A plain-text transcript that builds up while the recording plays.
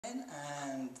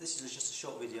And this is just a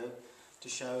short video to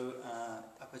show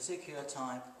a particular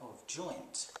type of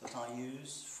joint that I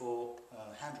use for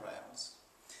handrails.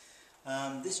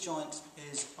 This joint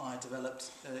I developed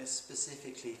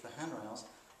specifically for handrails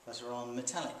that are on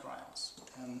metallic rails.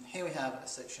 Here we have a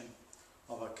section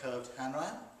of a curved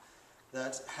handrail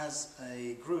that has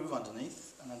a groove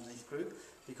underneath, an underneath groove,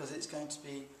 because it's going to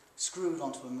be screwed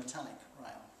onto a metallic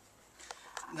rail.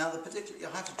 Now you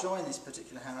have to join this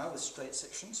particular handrail with straight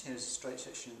sections. Here's a straight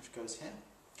section which goes here.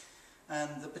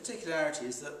 And the particularity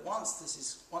is that once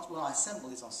when I assemble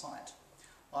this on site,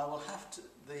 I will have to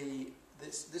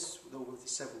this with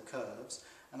several curves,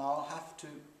 and I'll have to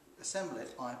assemble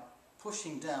it by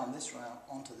pushing down this rail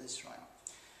onto this rail.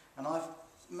 And I've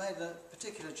made a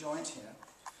particular joint here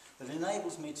that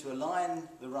enables me to align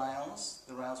the rails.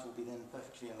 The rails will be then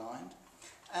perfectly aligned,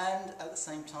 and at the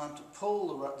same time to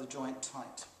pull the joint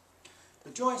tight.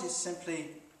 The joint is simply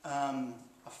a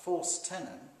false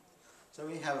tenon. So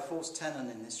we have a false tenon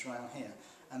in this rail here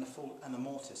and a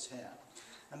mortise here.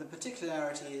 And the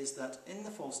particularity is that in the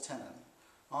false tenon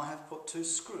I have put two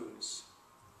screws.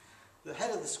 The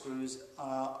head of the screws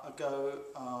are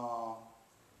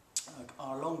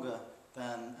longer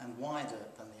and wider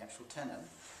than the actual tenon.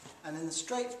 And in the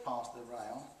straight part of the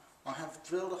rail I have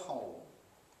drilled a hole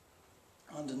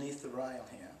underneath the rail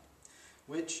here,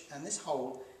 and this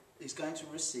hole is going to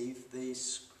receive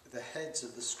the heads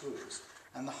of the screws,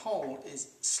 and the hole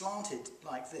is slanted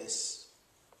like this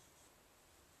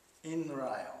in the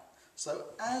rail. So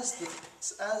as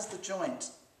the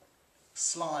joint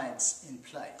slides in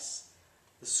place,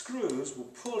 the screws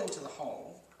will pull into the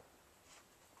hole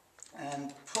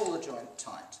and pull the joint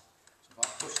tight. So if I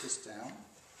push this down,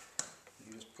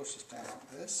 you just push this down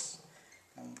like this,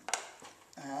 and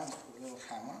a little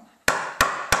hammer,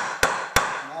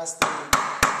 and as the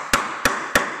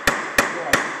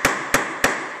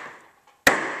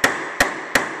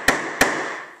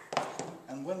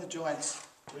and when the joint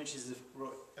reaches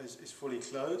is fully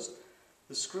closed,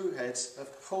 the screw heads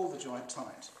have pulled the joint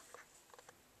tight,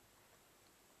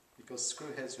 because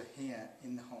screw heads are here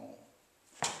in the hole.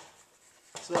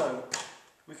 So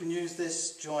we can use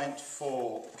this joint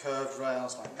for curved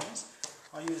rails like this.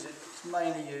 It's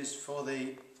mainly used for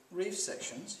the reef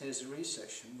sections. Here's a reef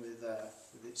section with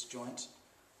its joint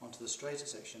onto the straighter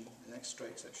section, the next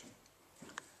straight section.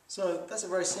 So that's a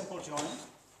very simple joint,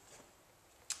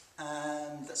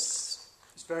 and it's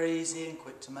very easy and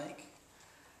quick to make,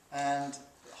 and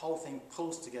the whole thing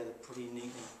pulls together pretty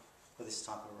neatly for this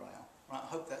type of rail. Right, I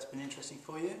hope that's been interesting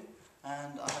for you,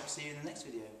 and I hope to see you in the next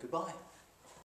video. Goodbye.